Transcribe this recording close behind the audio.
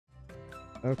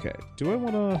Okay, do I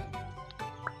want to...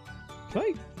 Can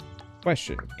I...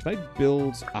 Question, can I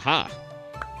build... Aha!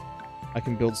 I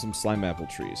can build some slime apple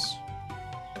trees.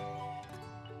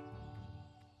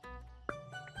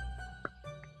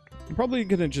 I'm probably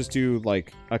gonna just do,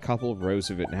 like, a couple of rows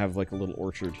of it and have, like, a little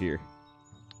orchard here.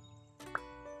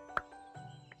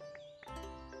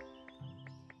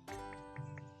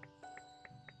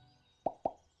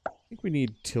 I think we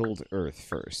need tilled earth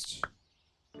first.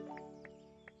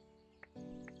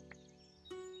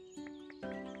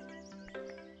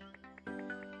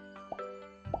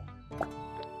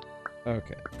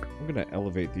 Okay, I'm gonna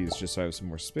elevate these just so I have some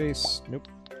more space. Nope.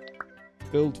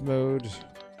 Build mode.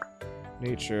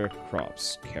 Nature,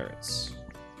 crops, carrots.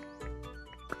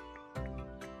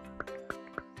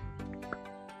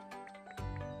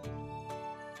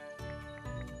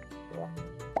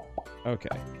 Okay.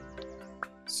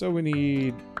 So we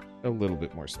need a little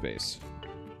bit more space.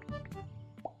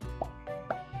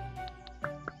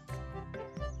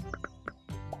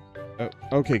 Oh,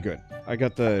 okay, good. I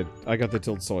got the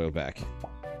tilled soil back.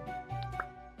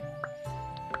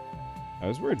 I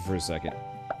was worried for a second.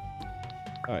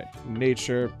 Alright,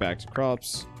 nature, back to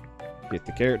crops. Get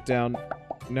the carrot down.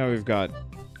 Now we've got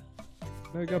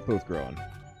both growing.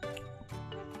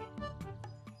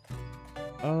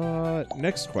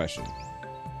 Next question.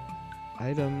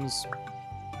 Items,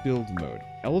 build mode.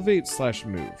 Elevate /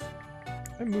 move.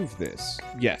 I move this.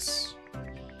 Yes.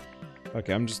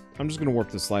 Okay, I'm just gonna warp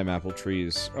the slime apple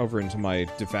trees over into my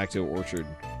de facto orchard.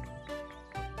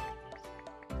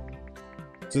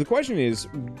 So the question is,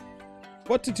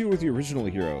 what to do with the original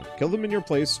hero? Kill them in your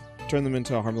place, turn them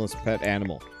into a harmless pet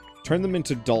animal. Turn them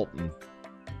into Dalton.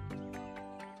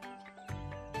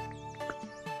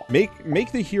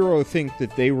 Make the hero think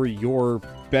that they were your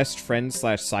best friend /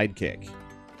 sidekick.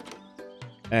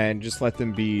 And just let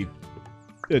them be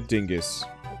a dingus.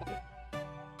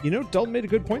 You know, Dalton made a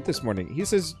good point this morning. He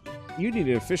says, you need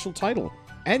an official title.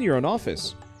 And your own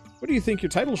office. What do you think your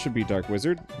title should be, Dark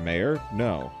Wizard? Mayor?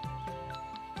 No.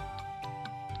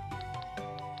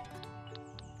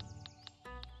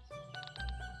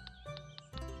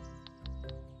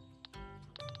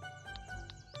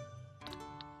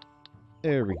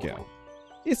 There we go.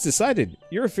 It's decided.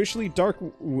 You're officially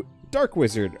Dark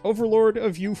Wizard, Overlord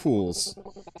of you fools.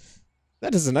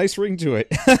 That has a nice ring to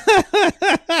it.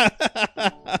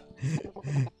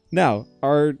 Now,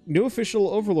 our new official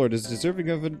Overlord is deserving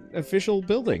of an official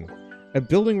building. A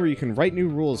building where you can write new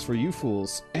rules for you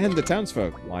fools and the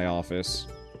townsfolk. My office.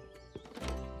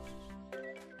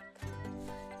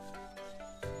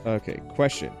 Okay,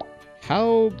 question.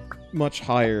 How much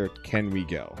higher can we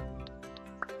go?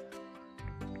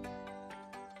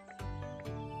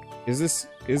 Is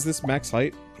this max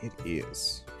height? It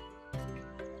is.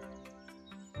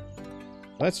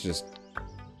 That's just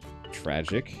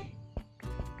tragic.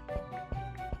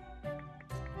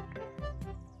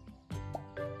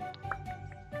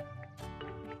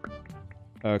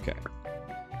 Okay.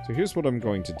 So here's what I'm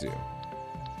going to do.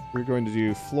 We're going to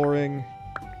do flooring,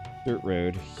 dirt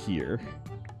road here.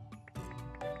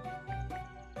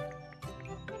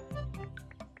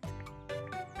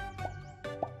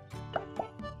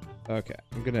 Okay,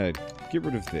 I'm gonna get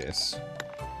rid of this.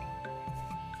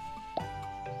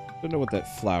 Don't know what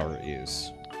that flower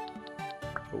is.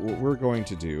 But what we're going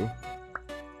to do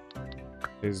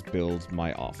is build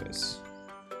my office.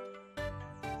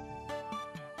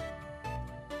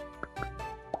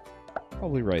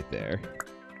 Probably right there.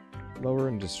 Lower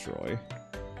and destroy.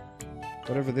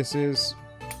 Whatever this is.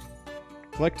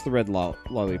 Collect the red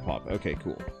lollipop. Okay,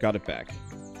 cool. Got it back.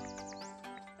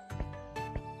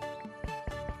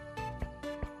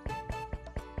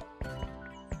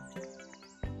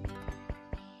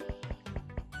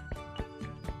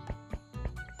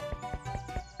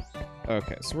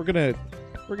 Okay, so we're gonna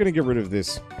get rid of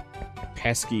this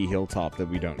pesky hilltop that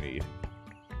we don't need.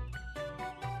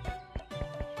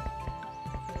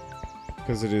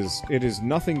 Because it is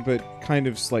nothing but kind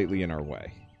of slightly in our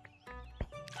way.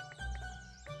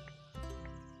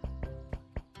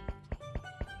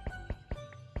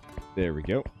 There we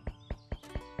go.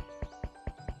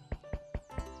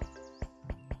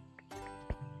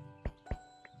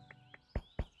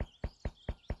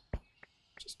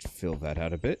 Just fill that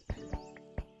out a bit.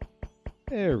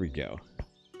 There we go.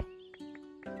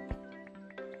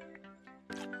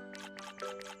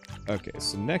 Okay,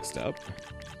 so next up,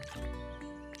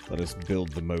 let us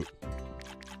build the moat.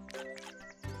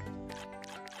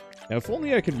 Now, if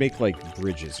only I could make, like,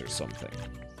 bridges or something.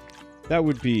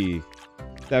 That'd be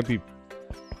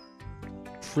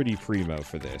pretty primo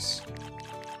for this.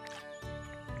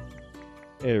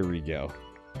 There we go.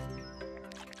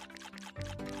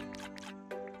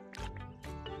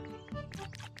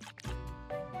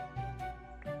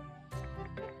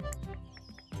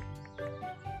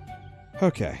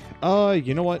 Okay.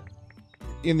 You know what?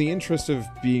 In the interest of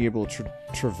being able to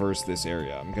traverse this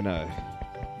area, I'm gonna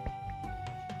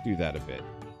do that a bit.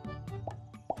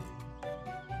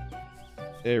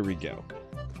 There we go.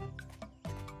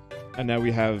 And now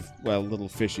we have, well, little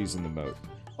fishies in the moat.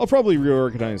 I'll probably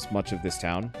reorganize much of this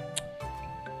town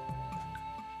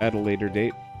at a later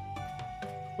date.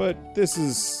 But this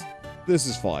is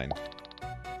fine.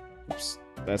 Oops,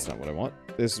 that's not what I want.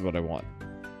 This is what I want.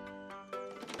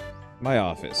 My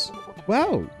office.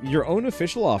 Wow, your own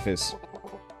official office.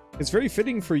 It's very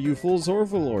fitting for you fool's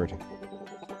overlord.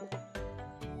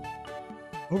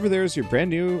 Over there is your brand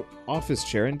new office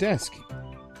chair and desk.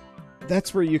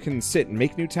 That's where you can sit and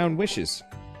make new town wishes.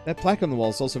 That plaque on the wall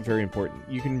is also very important.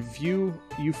 You can view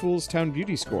you fool's town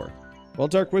beauty score. Well,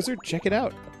 Dark Wizard, check it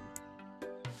out.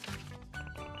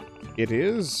 It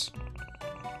is.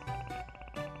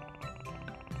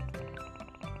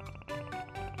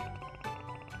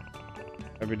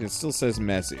 I mean, it still says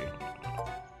messy.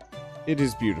 It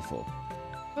is beautiful.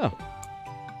 Oh.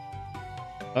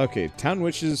 Okay, town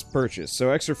wishes purchase.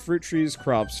 So extra fruit trees,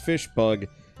 crops, fish, bug,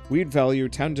 weed value,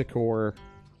 town decor,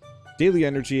 daily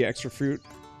energy, extra fruit,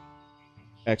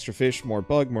 extra fish, more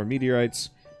bug, more meteorites,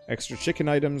 extra chicken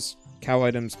items, cow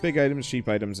items, pig items, sheep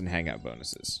items, and hangout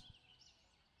bonuses.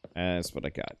 That's what I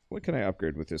got. What can I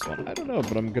upgrade with this one? I don't know,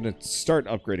 but I'm gonna start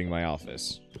upgrading my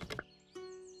office.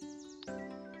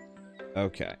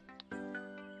 Okay.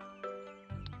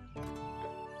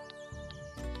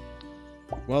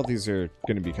 Well, these are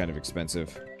gonna be kind of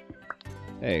expensive.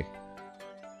 Hey.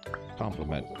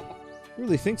 Compliment.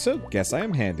 Really think so? Guess I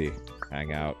am handy.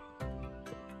 Hang out.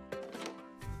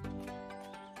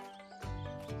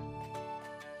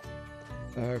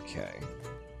 Okay.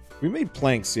 We made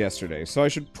planks yesterday, so I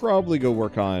should probably go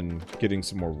work on getting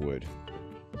some more wood.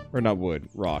 Or not wood,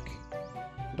 rock.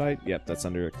 Did I? Yep, that's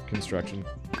under construction.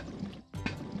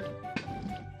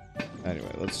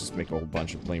 Anyway, let's just make a whole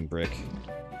bunch of plain brick.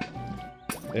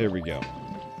 There we go.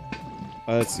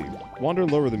 Let's see. Wander,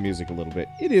 lower the music a little bit.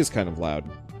 It is kind of loud.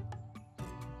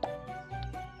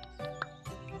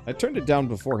 I turned it down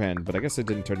beforehand, but I guess I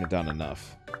didn't turn it down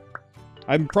enough.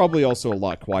 I'm probably also a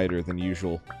lot quieter than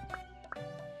usual.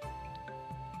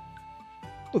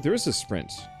 Oh, there is a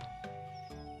sprint.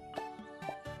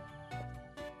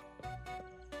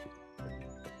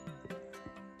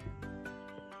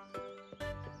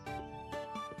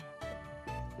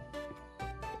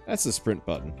 That's the sprint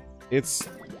button. It's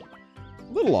a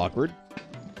little awkward.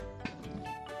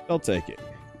 I'll take it.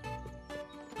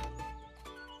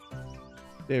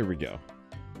 There we go.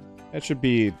 That should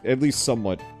be at least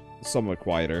somewhat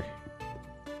quieter.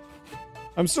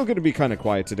 I'm still going to be kind of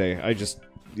quiet today. I just...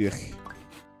 Ugh.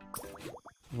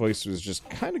 Voice was just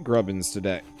kind of grubbins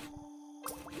today.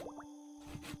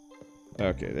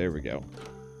 Okay, there we go.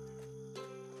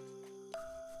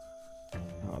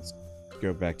 Let's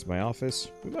go back to my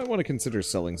office. We might want to consider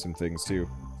selling some things too.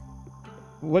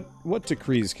 What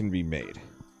decrees can be made?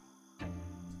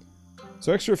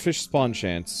 So extra fish spawn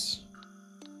chance.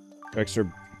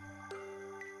 Extra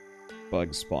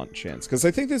bug spawn chance. Because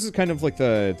I think this is kind of like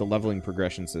the leveling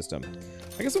progression system.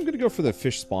 I guess I'm going to go for the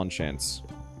fish spawn chance.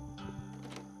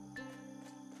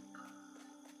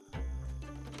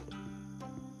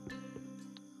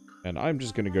 And I'm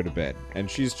just going to go to bed. And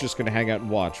she's just going to hang out and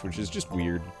watch, which is just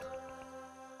weird.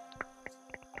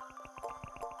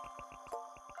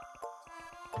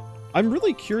 I'm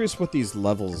really curious what these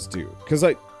levels do. Because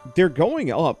they're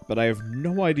going up, but I have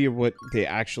no idea what they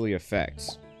actually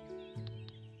affect.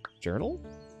 Journal?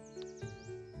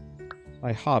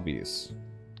 My hobbies.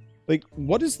 Like,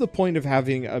 what is the point of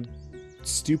having a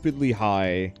stupidly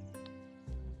high...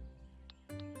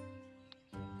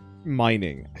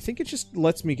 mining? I think it just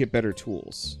lets me get better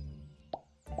tools.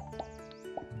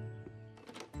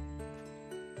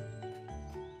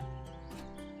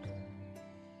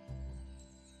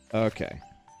 Okay.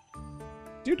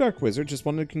 Dear Dark Wizard, just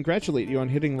wanted to congratulate you on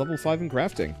hitting level 5 in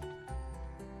crafting.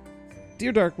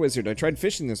 Dear Dark Wizard, I tried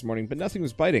fishing this morning, but nothing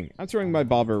was biting. I'm throwing my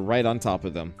bobber right on top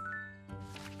of them.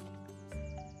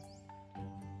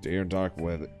 Dear Dark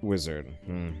Wizard,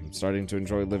 I'm starting to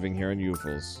enjoy living here in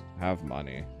Euphals. Have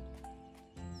money.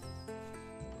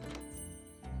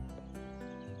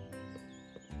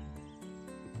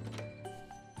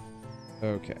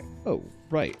 Okay. Oh,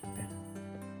 right.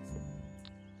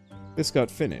 This got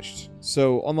finished.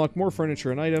 So, unlock more furniture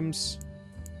and items.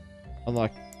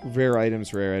 Unlock rare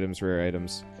items, rare items, rare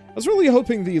items. I was really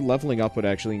hoping the leveling up would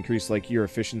actually increase, like, your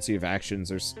efficiency of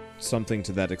actions or something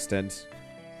to that extent.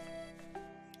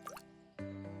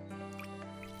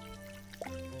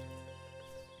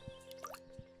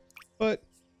 But,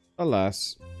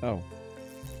 alas. Oh.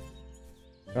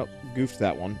 Oh, goofed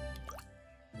that one.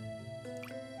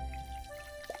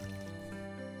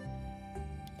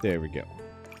 There we go.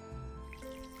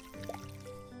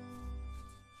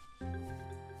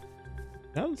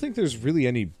 I don't think there's really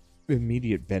any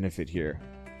immediate benefit here.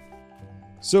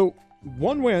 So,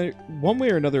 one way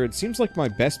or another, it seems like my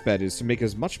best bet is to make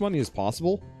as much money as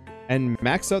possible and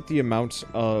max out the amount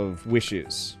of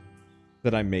wishes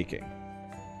that I'm making.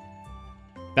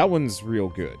 That one's real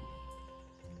good.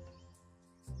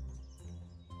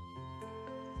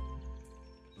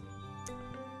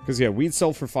 Because, yeah, we'd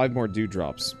sell for 5 more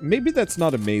dewdrops. Maybe that's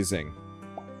not amazing.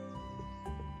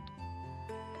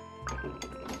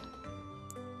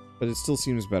 But it still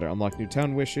seems better. Unlock new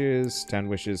town wishes. Town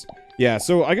wishes. Yeah,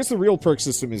 so I guess the real perk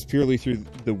system is purely through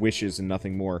the wishes and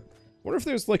nothing more. Wonder if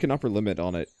there's, like, an upper limit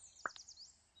on it.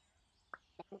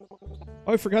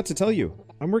 Oh, I forgot to tell you.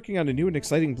 I'm working on a new and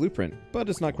exciting blueprint, but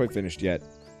it's not quite finished yet.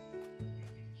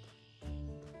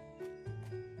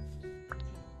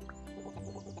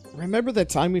 Remember that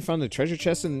time we found the treasure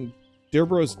chest in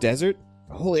Dirbro's desert?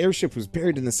 A whole airship was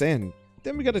buried in the sand.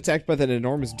 Then we got attacked by that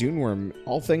enormous dune worm,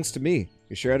 all thanks to me.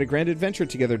 We sure had a grand adventure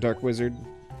together, Dark Wizard.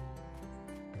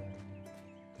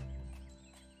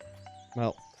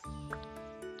 Well.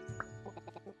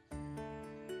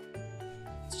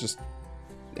 Let's just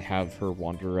have her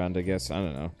wander around, I guess. I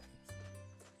don't know.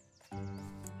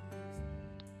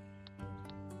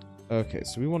 Okay,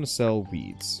 so we want to sell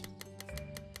weeds.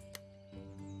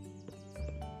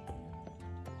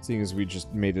 Seeing as we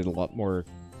just made it a lot more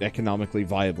economically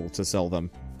viable to sell them.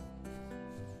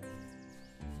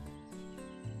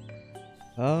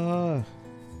 Now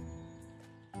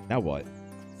what?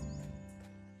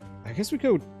 I guess we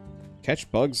go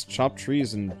catch bugs, chop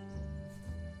trees, and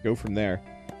go from there.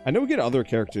 I know we get other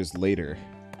characters later.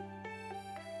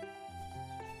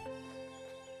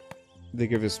 They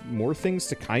give us more things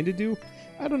to kind of do?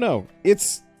 I don't know.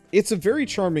 It's a very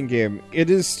charming game. It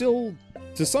is still,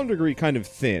 to some degree, kind of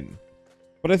thin.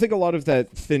 But I think a lot of that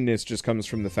thinness just comes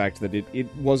from the fact that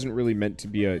it wasn't really meant to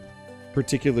be a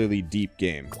particularly deep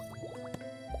game.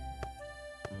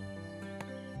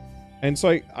 And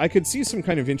so I could see some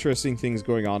kind of interesting things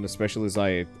going on, especially as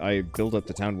I build up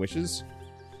the town wishes.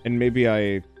 And maybe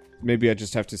I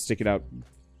just have to stick it out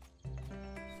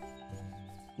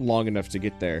long enough to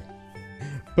get there.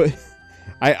 But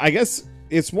I guess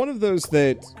it's one of those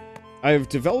that I've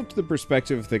developed the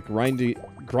perspective that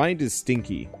grind is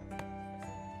stinky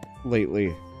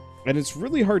lately. And it's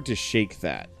really hard to shake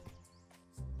that.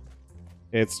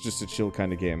 It's just a chill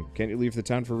kind of game. Can't you leave the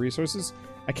town for resources?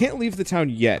 I can't leave the town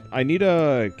yet. I need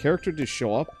a character to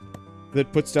show up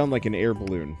that puts down like an air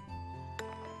balloon.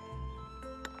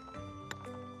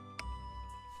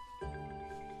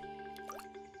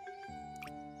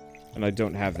 And I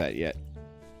don't have that yet.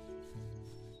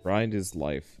 Grind is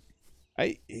life.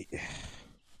 I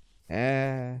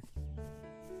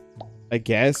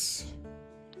guess.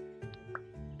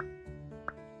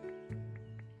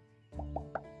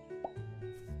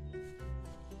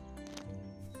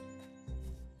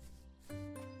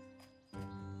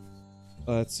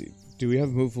 Let's see. Do we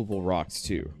have movable rocks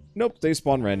too? Nope, they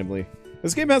spawn randomly.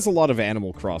 This game has a lot of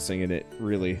Animal Crossing in it,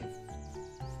 really.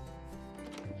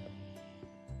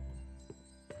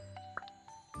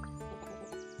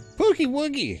 Pookie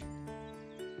Woogie!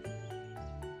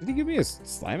 Did he give me a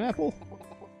slime apple?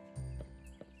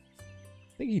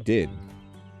 I think he did.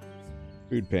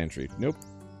 Food pantry. Nope.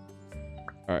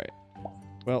 Alright.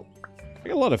 Well, I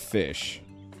got a lot of fish.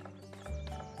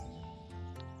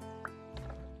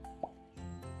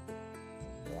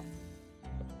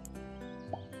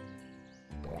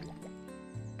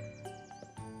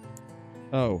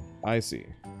 Oh, I see.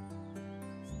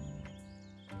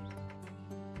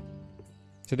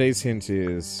 Today's hint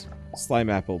is slime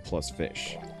apple plus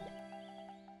fish.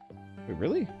 Wait,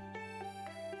 really?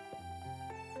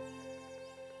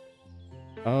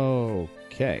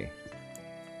 Okay.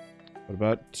 What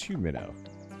about 2 minnow?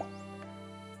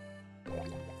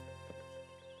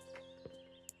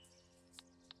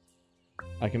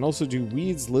 I can also do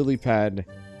weeds, lily pad,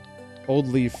 old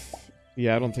leaf.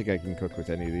 Yeah, I don't think I can cook with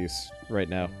any of these right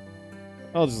now.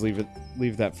 I'll just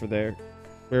leave that for there.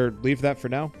 Or leave that for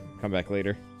now. Come back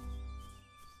later.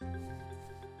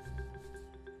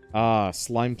 Ah,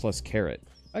 slime plus carrot.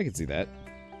 I can see that.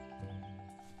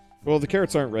 Well, the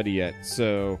carrots aren't ready yet,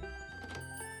 so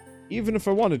even if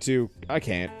I wanted to, I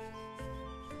can't.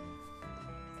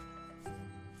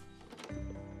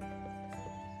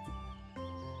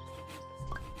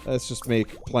 Let's just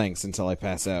make planks until I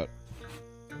pass out.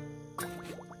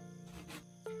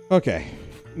 Okay,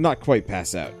 not quite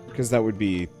pass out, because that would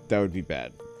be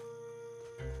bad.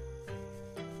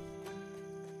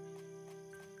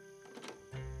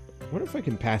 What if I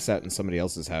can pass out in somebody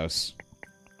else's house?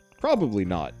 Probably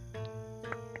not.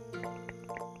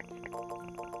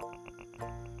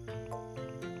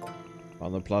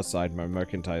 On the plus side, my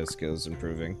mercantile skills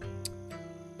improving.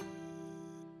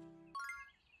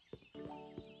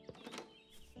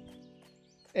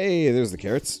 Hey, there's the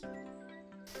carrots.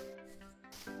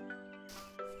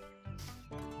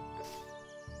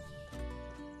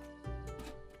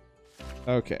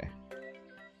 Okay.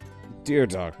 Dear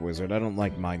Dark Wizard, I don't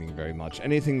like mining very much.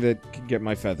 Anything that can get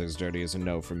my feathers dirty is a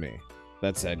no from me.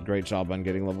 That said, great job on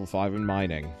getting level 5 in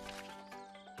mining.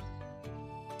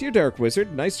 Dear Dark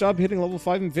Wizard, nice job hitting level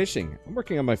 5 in fishing. I'm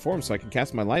working on my form so I can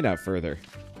cast my line out further.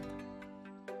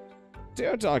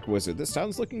 Dear Dark Wizard, this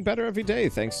town's looking better every day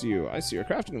thanks to you. I see your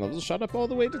crafting levels shot up all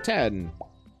the way to 10.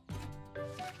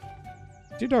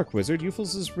 Dear Dark Wizard,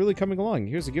 Euphils is really coming along.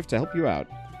 Here's a gift to help you out.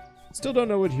 Still don't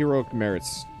know what heroic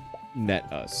merits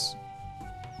net us.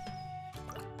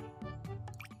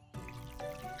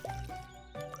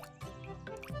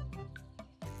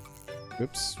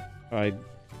 Oops.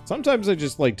 Sometimes I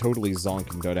just, like, totally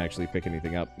zonk and don't actually pick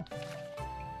anything up.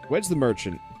 Wedge the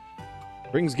Merchant.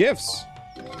 Brings gifts.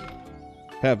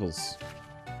 Pebbles.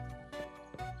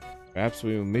 Perhaps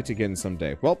we will meet again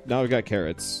someday. Well, now we got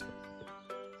carrots.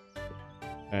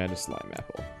 And a slime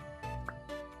apple.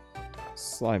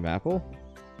 Slime apple.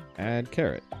 And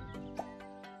carrot.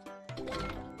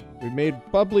 We made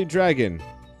Bubbly Dragon.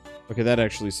 Okay, that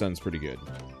actually sounds pretty good.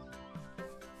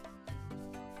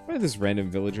 Why did this random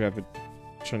villager have a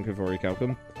chunk of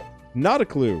orichalcum? Not a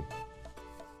clue.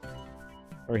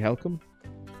 Orichalcum?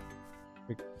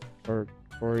 Or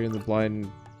Ori and the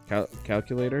Blind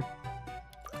Calculator?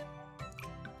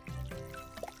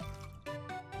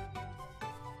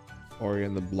 Ori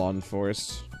and the Blonde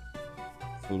Forest.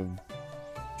 Full of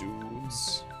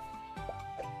dudes.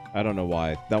 I don't know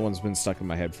why. That one's been stuck in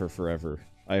my head for forever.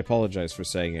 I apologize for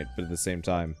saying it, but at the same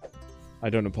time, I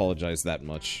don't apologize that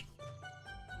much.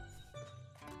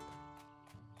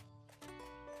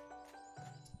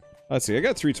 Let's see, I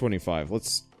got 325.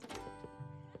 Let's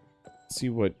see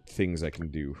what things I can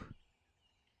do.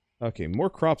 Okay, more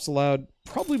crops allowed.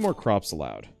 Probably more crops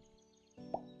allowed.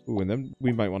 Ooh, and then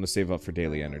we might want to save up for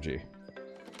daily energy.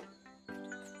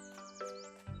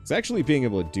 Because actually being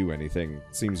able to do anything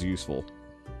seems useful.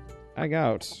 Hang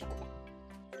out.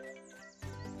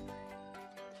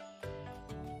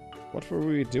 What were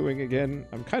we doing again?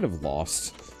 I'm kind of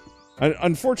lost.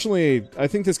 Unfortunately, I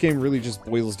think this game really just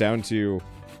boils down to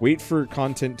wait for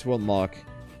content to unlock,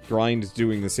 grind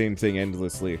doing the same thing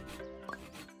endlessly.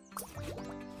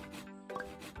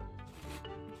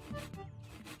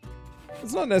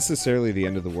 It's not necessarily the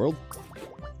end of the world.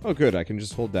 Oh good, I can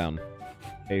just hold down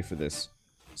A for this.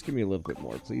 Just give me a little bit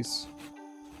more, please.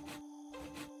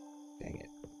 Dang it.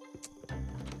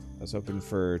 I was hoping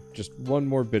for just one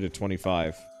more bit of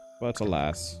 25, but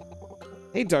alas.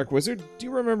 Hey Dark Wizard, do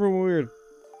you remember when we were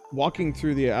walking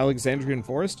through the Alexandrian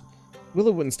forest?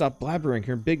 Willow wouldn't stop blabbering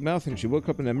her big mouth and she woke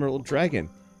up an emerald dragon.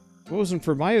 If it wasn't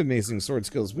for my amazing sword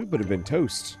skills, we would have been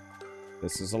toast.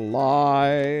 This is a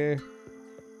lie.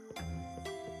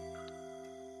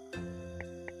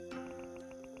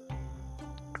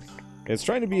 It's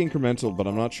trying to be incremental, but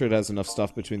I'm not sure it has enough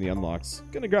stuff between the unlocks.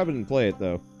 Gonna grab it and play it,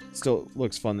 though. Still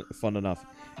looks fun enough.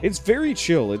 It's very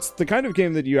chill. It's the kind of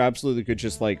game that you absolutely could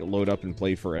just, like, load up and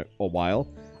play for a while.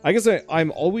 I guess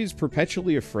I'm always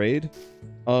perpetually afraid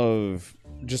of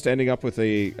just ending up with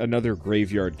another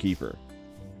Graveyard Keeper.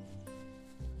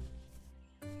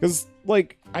 Because,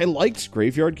 like, I liked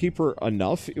Graveyard Keeper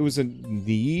enough. It was a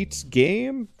neat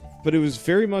game, but it was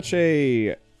very much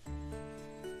a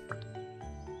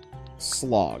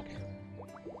slog.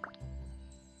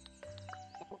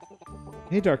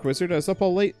 Hey, Dark Wizard, I was up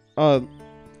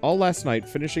all last night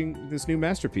finishing this new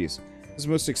masterpiece. It's the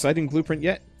most exciting blueprint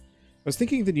yet. I was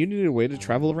thinking that you needed a way to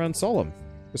travel around Solemn.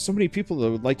 There's so many people that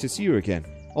would like to see you again.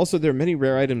 Also, there are many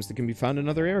rare items that can be found in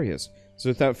other areas. So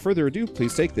without further ado,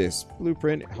 please take this.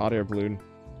 Blueprint, hot air balloon.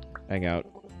 Hang out.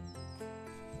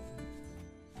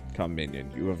 Come,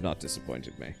 minion, you have not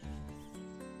disappointed me.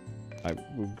 I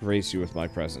will grace you with my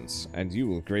presence, and you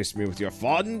will grace me with your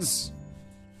funds!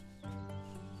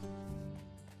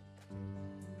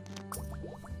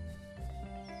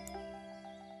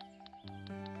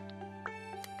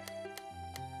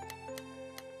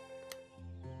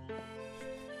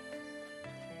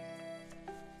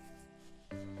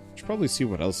 Should probably see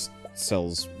what else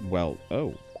sells well.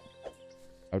 Oh.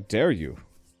 How dare you?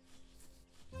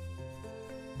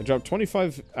 I dropped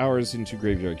 25 hours into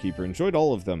Graveyard Keeper, enjoyed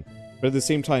all of them, but at the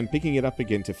same time, picking it up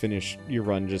again to finish your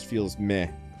run just feels meh.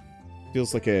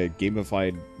 Feels like a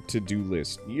gamified to-do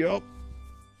list. Yup.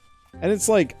 And it's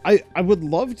like, I would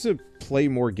love to play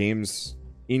more games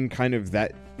in kind of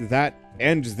that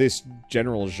and this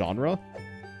general genre,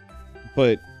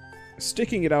 but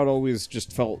sticking it out always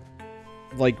just felt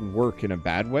like work in a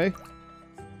bad way.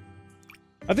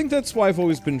 I think that's why I've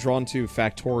always been drawn to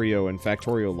Factorio and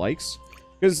Factorio likes,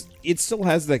 because it still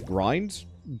has that grind,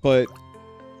 but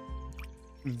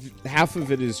half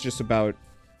of it is just about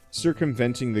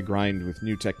circumventing the grind with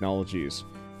new technologies,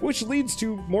 which leads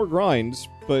to more grinds,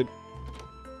 but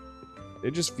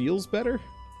it just feels better.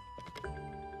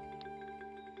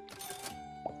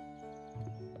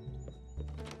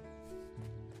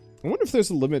 I wonder if there's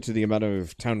a limit to the amount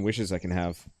of town wishes I can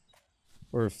have.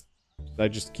 Or if I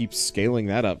just keep scaling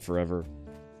that up forever.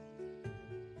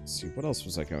 Let's see, what else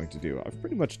was I going to do? I've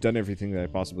pretty much done everything that I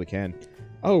possibly can.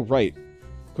 Oh, right.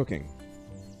 Cooking.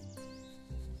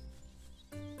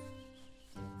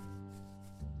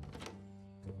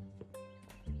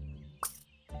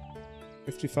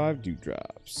 $55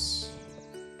 dewdrops.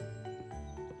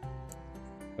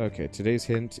 Okay, today's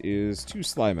hint is 2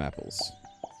 slime apples.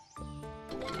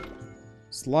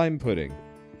 Slime pudding.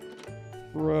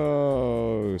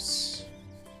 Gross.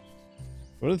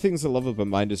 One of the things I love about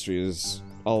my industry is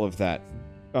all of that.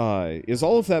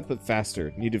 But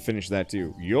faster. Need to finish that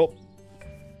too. Yup.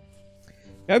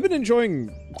 I've been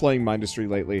enjoying playing Mindustry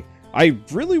lately. I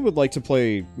really would like to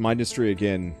play Mindustry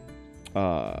again,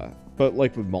 but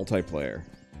like with multiplayer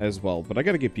as well. But I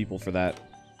gotta get people for that.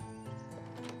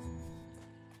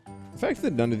 The fact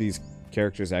that none of these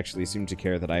characters actually seem to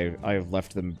care that I have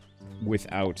left them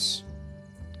without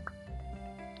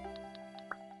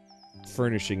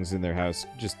furnishings in their house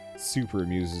just super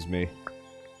amuses me.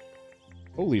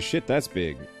 Holy shit, that's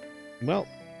big. Well,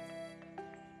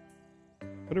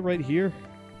 put it right here.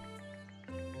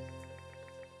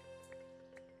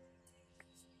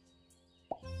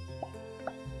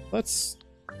 Let's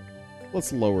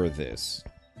lower this.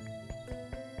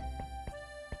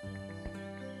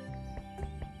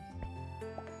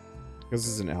 This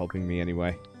isn't helping me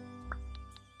anyway.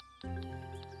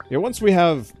 Yeah, once we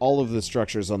have all of the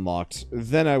structures unlocked,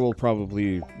 then I will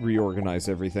probably reorganize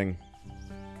everything.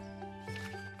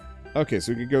 Okay,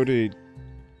 so we could go to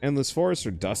Endless Forest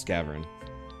or Dust Cavern.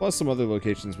 Plus some other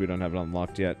locations we don't have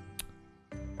unlocked yet.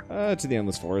 To the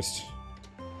Endless Forest.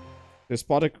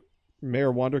 Despotic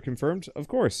Mayor Wander confirmed? Of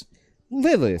course.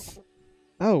 Lilith!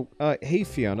 Oh, hey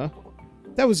Fiona.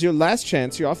 That was your last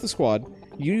chance, you're off the squad.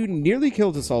 You nearly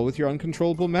killed us all with your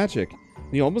uncontrollable magic.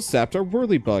 You almost zapped our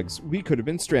whirlybugs. We could have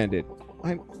been stranded.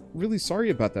 I'm really sorry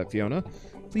about that, Fiona.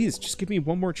 Please, just give me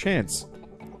one more chance.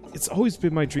 It's always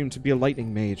been my dream to be a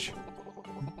lightning mage.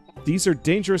 These are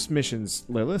dangerous missions,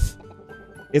 Lilith.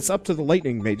 It's up to the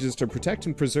lightning mages to protect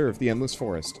and preserve the Endless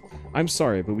Forest. I'm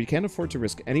sorry, but we can't afford to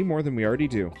risk any more than we already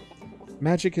do.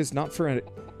 Magic is not for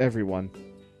everyone.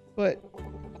 But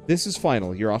this is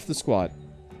final. You're off the squad.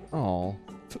 Aw.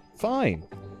 Fine.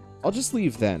 I'll just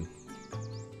leave then.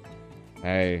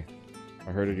 Hey,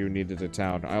 I heard you needed a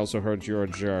town. I also heard you're a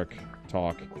jerk.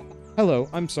 Talk. Hello,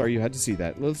 I'm sorry you had to see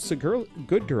that. Lilith's a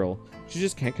good girl. She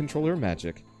just can't control her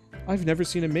magic. I've never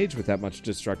seen a mage with that much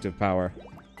destructive power.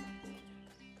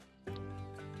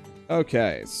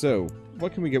 Okay, so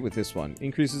what can we get with this one?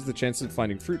 Increases the chances of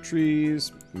finding fruit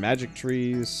trees, magic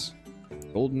trees,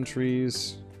 golden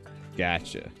trees.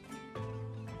 Gotcha.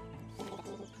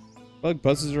 Bug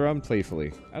buzzes around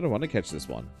playfully. I don't want to catch this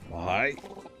one. Why?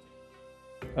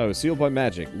 Oh, sealed by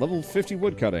magic. Level 50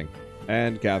 woodcutting.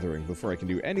 And gathering before I can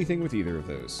do anything with either of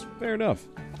those. Fair enough.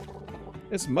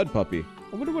 It's Mud Puppy.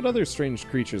 I wonder what other strange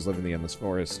creatures live in the Endless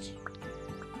Forest.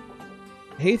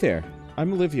 Hey there.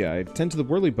 I'm Olivia. I tend to the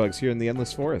whirlybugs here in the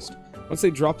Endless Forest. Once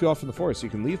they drop you off in the forest, you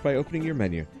can leave by opening your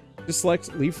menu. Just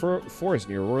select Leave for Forest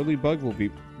and your whirlybug will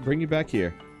bring you back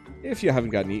here. If you haven't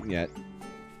gotten eaten yet.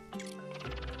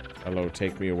 Hello,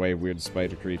 take me away, weird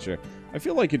spider creature. I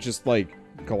feel like it just, like,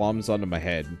 gloms onto my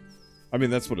head. I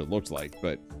mean, that's what it looked like,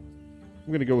 but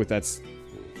I'm gonna go with that's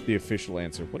the official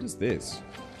answer. What is this?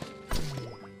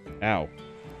 Ow.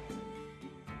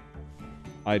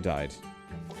 I died.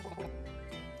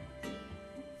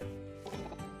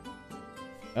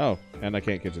 Oh, and I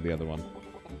can't get to the other one.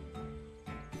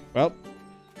 Well.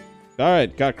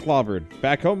 Alright, got clobbered.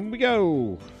 Back home we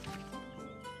go!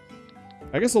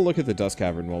 I guess I'll look at the Dust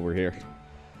Cavern while we're here.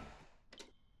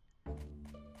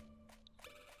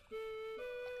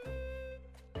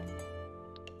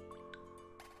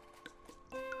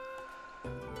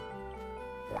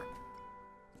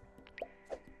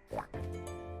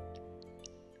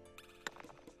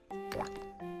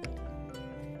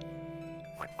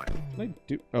 I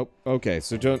do. Oh, okay.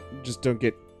 So just don't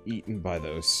get eaten by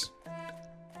those.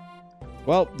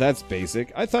 Well, that's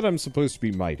basic. I thought I'm supposed to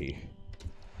be mighty.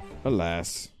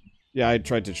 Alas. Yeah, I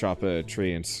tried to chop a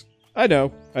tree and... I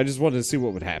know. I just wanted to see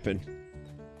what would happen.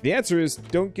 The answer is,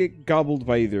 don't get gobbled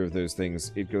by either of those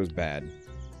things. It goes bad.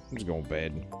 I'm just going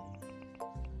bad.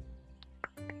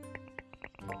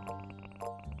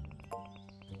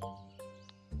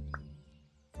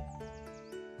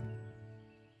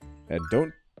 And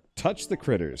don't touch the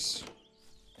critters.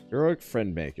 Heroic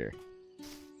friend maker.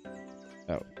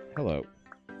 Oh, hello.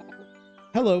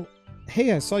 Hello.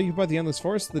 Hey, I saw you by the Endless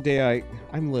Forest the day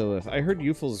I'm Lilith. I heard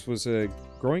Euphals was a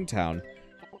growing town,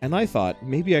 and I thought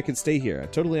maybe I could stay here. I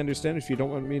totally understand if you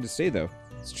don't want me to stay, though.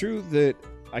 It's true that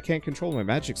I can't control my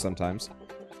magic sometimes.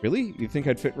 Really? You think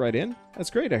I'd fit right in? That's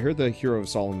great. I heard the hero of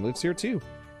Solemn lives here, too.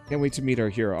 Can't wait to meet our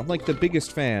hero. I'm like the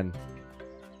biggest fan.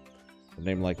 A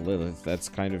name like Lilith, that's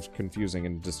kind of confusing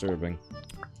and disturbing.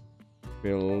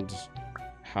 Build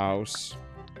house.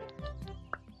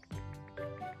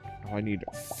 Oh, I need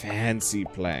fancy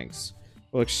planks.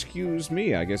 Well, excuse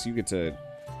me. I guess you get to...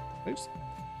 Can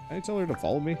I tell her to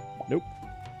follow me? Nope.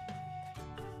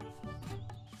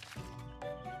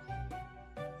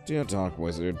 Dear Dark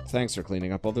Wizard, thanks for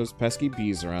cleaning up all those pesky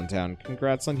bees around town.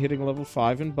 Congrats on hitting level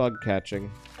 5 in bug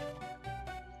catching.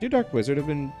 Dear Dark Wizard, I've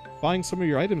been buying some of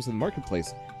your items in the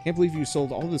marketplace. Can't believe you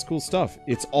sold all this cool stuff.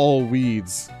 It's all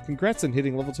weeds. Congrats on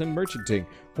hitting level 10 merchanting.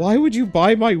 Why would you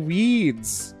buy my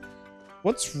weeds?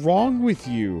 What's wrong with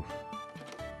you?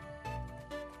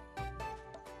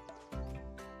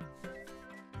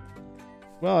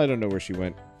 Well, I don't know where she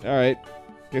went. Alright.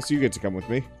 Guess you get to come with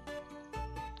me.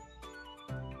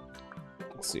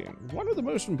 Let's see. One of the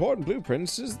most important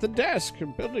blueprints is the desk.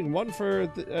 Building one for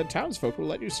the townsfolk will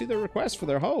let you see their request for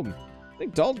their home. I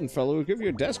think Dalton fellow will give you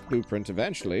a desk blueprint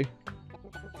eventually.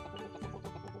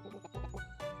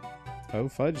 Oh,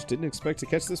 fudge. Didn't expect to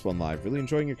catch this one live. Really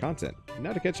enjoying your content.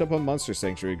 Now to catch up on Monster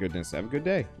Sanctuary goodness. Have a good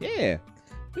day. Yeah.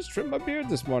 Just trimmed my beard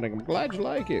this morning. I'm glad you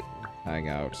like it. Hang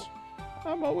out.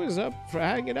 I'm always up for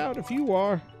hanging out if you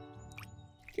are.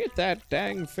 Get that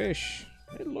dang fish.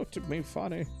 It looked at me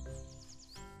funny.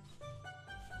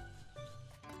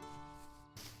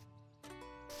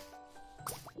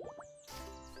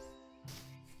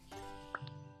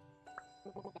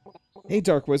 Hey,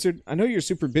 Dark Wizard. I know you're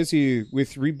super busy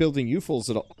with rebuilding Euphals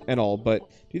and all, but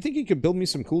do you think you could build me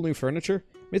some cool new furniture?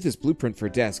 Made this blueprint for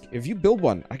a desk. If you build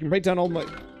one, I can write down all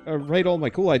my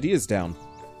cool ideas down.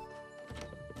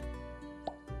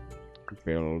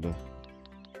 Build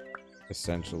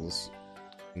essentials.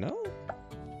 No?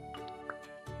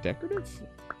 Decorative?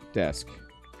 Desk.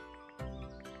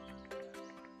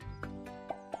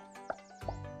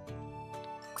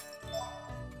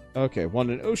 Okay, want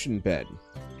an ocean bed.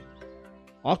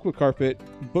 Aqua carpet,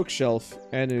 bookshelf,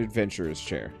 and an adventurer's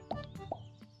chair.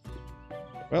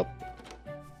 Well.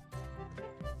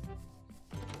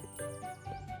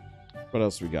 What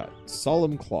else we got?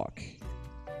 Solemn clock.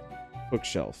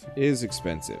 Bookshelf is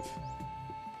expensive.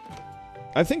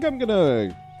 I think I'm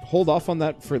gonna hold off on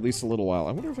that for at least a little while.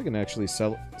 I wonder if I can actually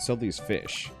sell these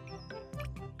fish.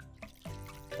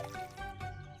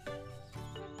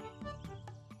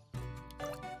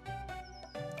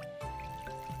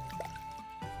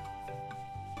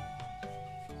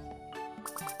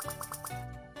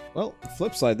 Well,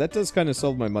 flip side, that does kind of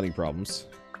solve my money problems.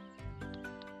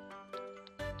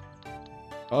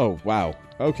 Oh, wow.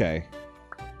 Okay.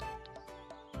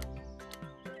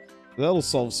 That'll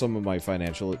solve some of my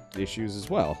financial issues as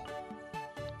well.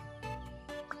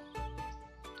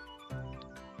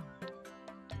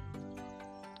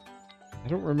 I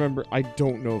don't remember. I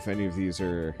don't know if any of these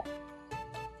are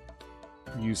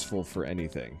useful for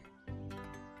anything.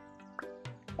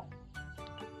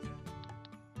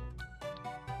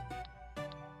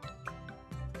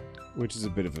 Which is a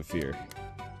bit of a fear.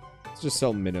 Let's just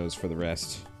sell minnows for the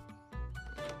rest.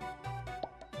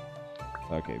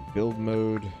 Okay, build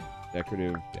mode,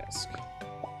 decorative desk.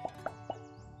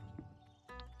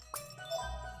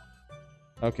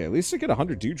 Okay, at least I get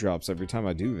 100 dewdrops every time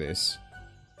I do this.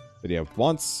 But yeah,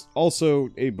 wants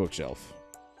also a bookshelf.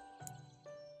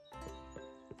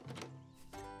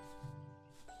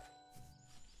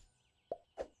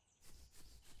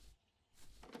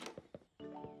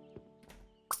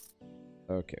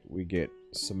 Okay, we get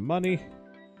some money.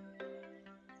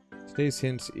 Today's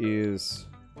hint is...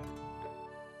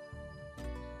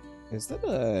 Is that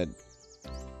a...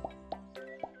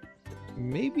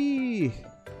 Maybe...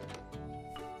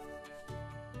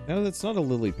 No, that's not a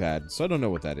lily pad, so I don't know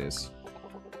what that is.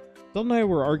 Phil and I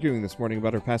were arguing this morning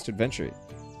about our past adventure.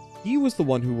 He was the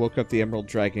one who woke up the Emerald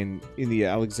Dragon in the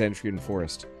Alexandrian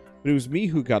Forest, but it was me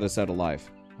who got us out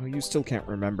alive. Oh, you still can't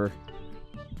remember.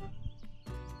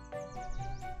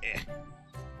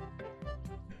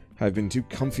 I've been too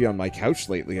comfy on my couch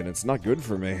lately, and it's not good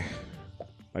for me.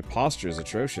 My posture is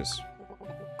atrocious.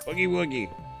 Boogie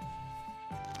woogie.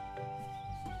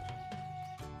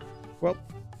 Well,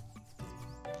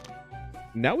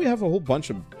 now we have a whole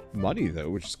bunch of money, though,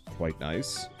 which is quite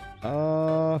nice.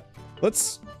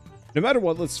 Let's, no matter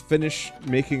what, let's finish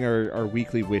making our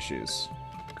weekly wishes.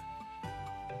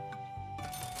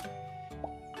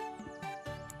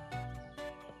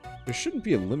 There shouldn't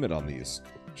be a limit on these,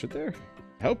 should there?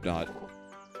 I hope not.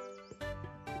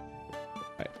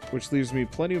 Right, which leaves me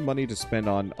plenty of money to spend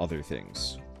on other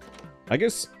things. I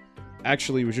guess,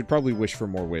 actually, we should probably wish for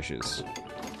more wishes.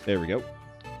 There we go.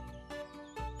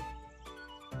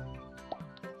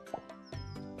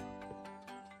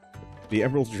 The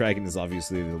Emerald Dragon is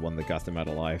obviously the one that got them out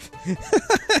alive.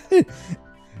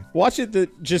 Watch it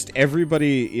that just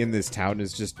everybody in this town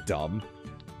is just dumb.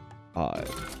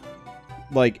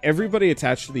 Like, everybody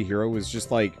attached to the hero was just,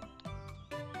 like,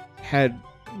 had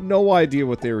no idea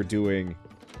what they were doing.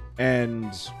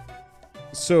 And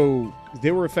so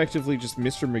they were effectively just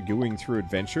Mr. Magooing through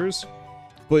adventures.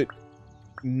 But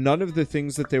none of the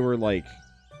things that they were, like,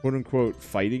 quote-unquote,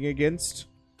 fighting against...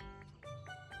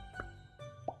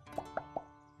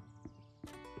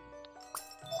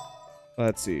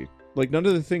 Let's see. Like, none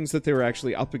of the things that they were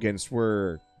actually up against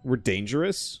were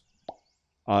dangerous.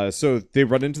 So they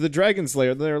run into the Dragon's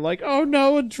Lair, and they're like, oh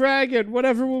no, a dragon!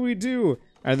 Whatever will we do?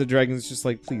 And the dragon's just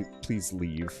like, please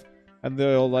leave. And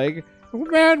they're like, oh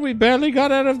man, we barely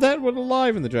got out of that one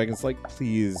alive. And the dragon's like,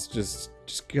 please, just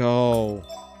go.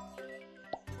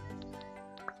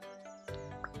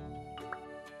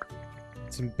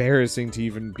 It's embarrassing to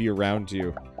even be around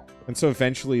you. And so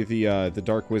eventually the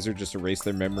Dark Wizard just erased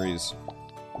their memories.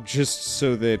 Just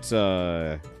so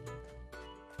that,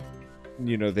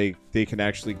 you know, they can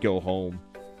actually go home.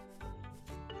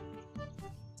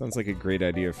 Sounds like a great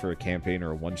idea for a campaign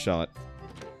or a one-shot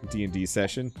D&D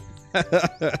session.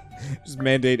 Just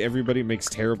mandate everybody makes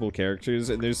terrible characters,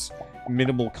 and there's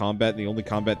minimal combat, and the only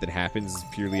combat that happens is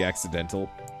purely accidental.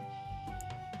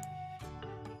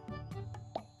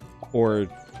 Or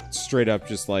straight up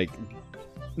just like...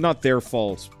 not their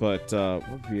fault, but what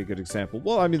would be a good example?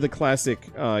 Well, I mean, the classic,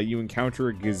 you encounter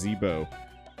a gazebo,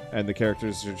 and the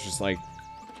characters are just like,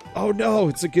 oh no,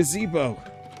 it's a gazebo!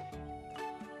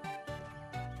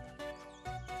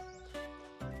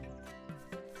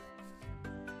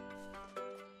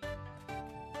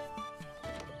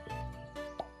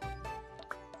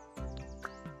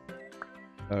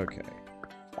 Okay.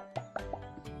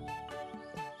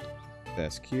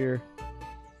 Desk here.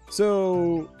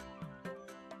 So...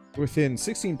 within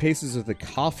 16 paces of the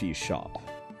coffee shop.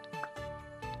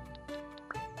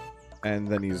 And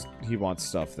then he wants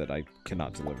stuff that I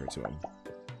cannot deliver to him.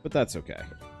 But that's okay.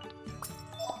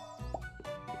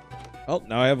 Oh,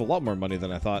 now I have a lot more money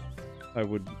than I thought I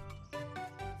would.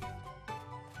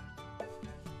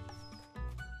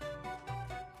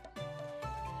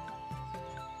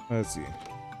 Let's see.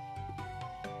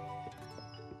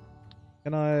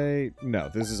 Can I... no,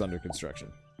 this is under construction.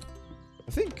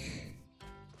 I think...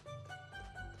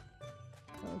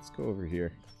 let's go over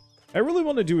here. I really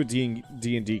want to do a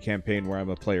D&D campaign where I'm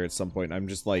a player at some point. I'm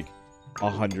just like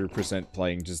 100%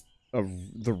 playing just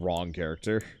the wrong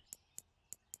character.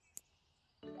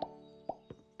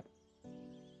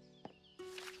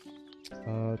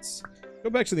 Let's go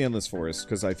back to the Endless Forest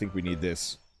because I think we need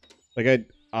this. Like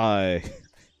a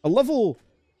level,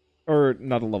 or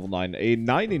not a level 9, a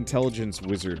 9 intelligence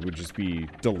wizard would just be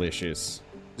delicious.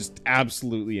 Just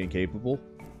absolutely incapable.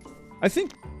 I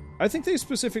think they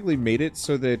specifically made it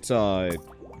so that,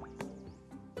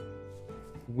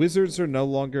 wizards are no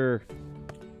longer...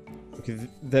 okay,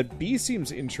 that bee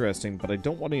seems interesting, but I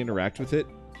don't want to interact with it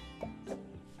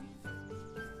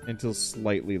until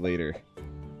slightly later.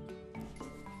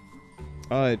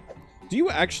 Do you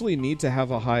actually need to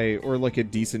have a high, or like a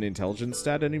decent intelligence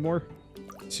stat anymore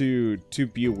to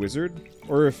be a wizard?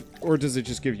 Or does it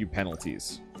just give you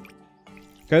penalties?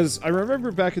 Because I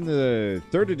remember back in the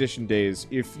 3rd edition days,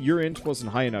 if your int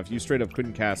wasn't high enough, you straight up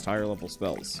couldn't cast higher level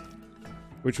spells.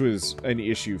 Which was an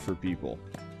issue for people.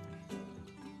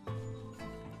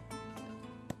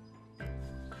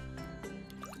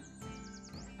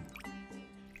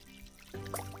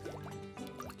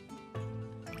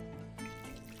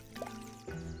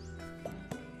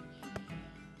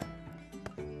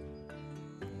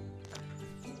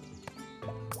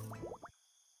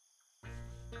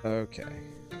 Okay.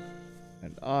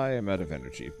 And I am out of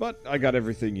energy, but I got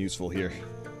everything useful here.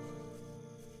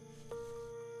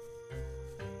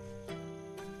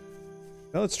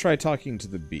 Now let's try talking to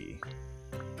the bee.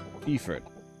 Beeford.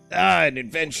 Ah, an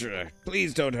adventurer.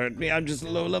 Please don't hurt me. I'm just a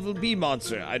low-level bee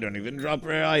monster. I don't even drop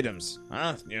rare items.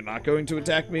 Huh? You're not going to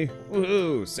attack me?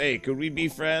 Woohoo! Say, could we be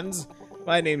friends?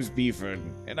 My name's Beeford,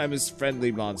 and I'm a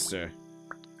friendly monster.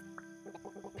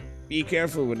 Be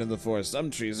careful when in the forest.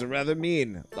 Some trees are rather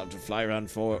mean. Love to fly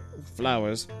around for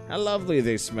flowers. How lovely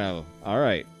they smell.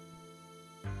 Alright.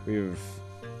 We've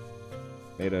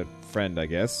made a friend, I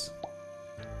guess.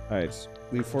 Alright.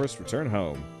 Leave forest, return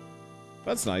home.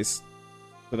 That's nice.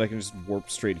 That I can just warp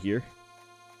straight here.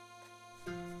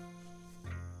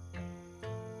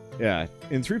 Yeah.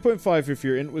 In 3.5, if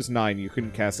your int was 9, you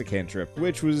couldn't cast a cantrip,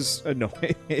 which was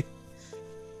annoying.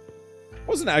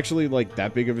 Wasn't actually, like,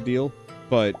 that big of a deal,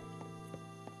 but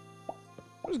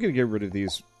I was gonna get rid of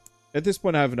these. At this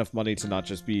point, I have enough money to not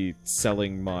just be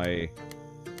selling my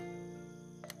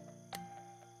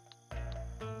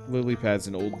lily pads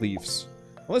and old leaves.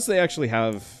 Unless they actually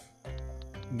have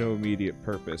no immediate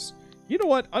purpose. You know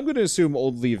what? I'm going to assume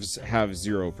old leaves have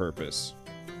 0 purpose.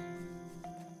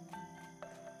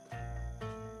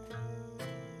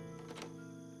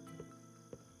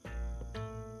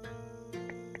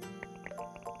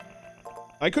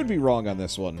 I could be wrong on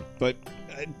this one, but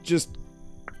it just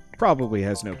probably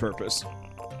has no purpose.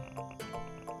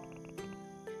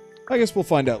 I guess we'll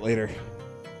find out later.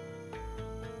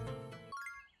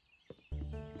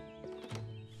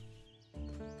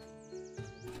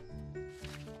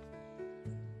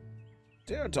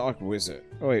 Dear Talk Wizard.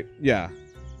 Oh, wait. Yeah.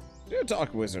 Dear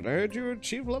Talk Wizard, I heard you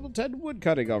achieved level 10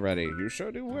 woodcutting already. You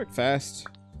sure do work fast.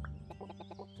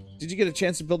 Did you get a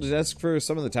chance to build a desk for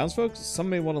some of the townsfolk? Some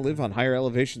may want to live on higher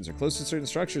elevations or close to certain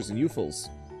structures and UFOs.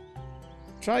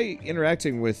 Try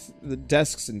interacting with the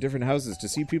desks in different houses to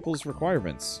see people's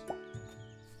requirements.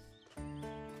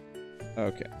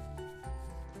 Okay.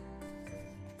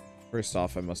 First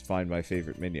off, I must find my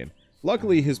favorite minion.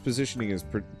 Luckily, his positioning is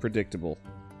predictable.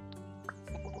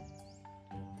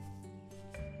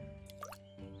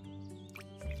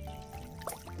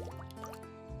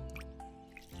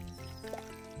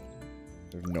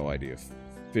 I have no idea if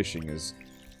fishing is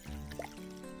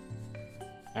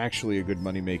actually a good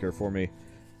moneymaker for me.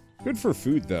 Good for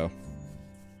food, though.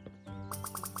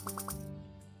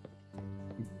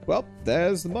 Well,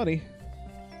 there's the money.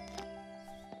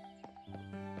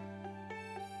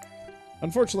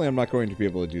 Unfortunately, I'm not going to be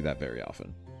able to do that very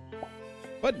often.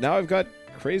 But now I've got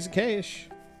crazy cash.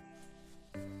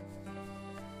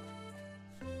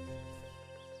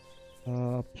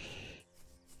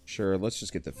 Sure, let's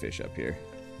just get the fish up here.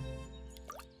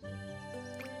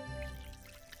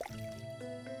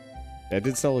 I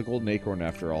did sell a golden acorn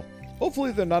after all.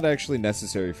 Hopefully they're not actually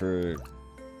necessary for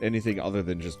anything other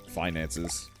than just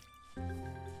finances.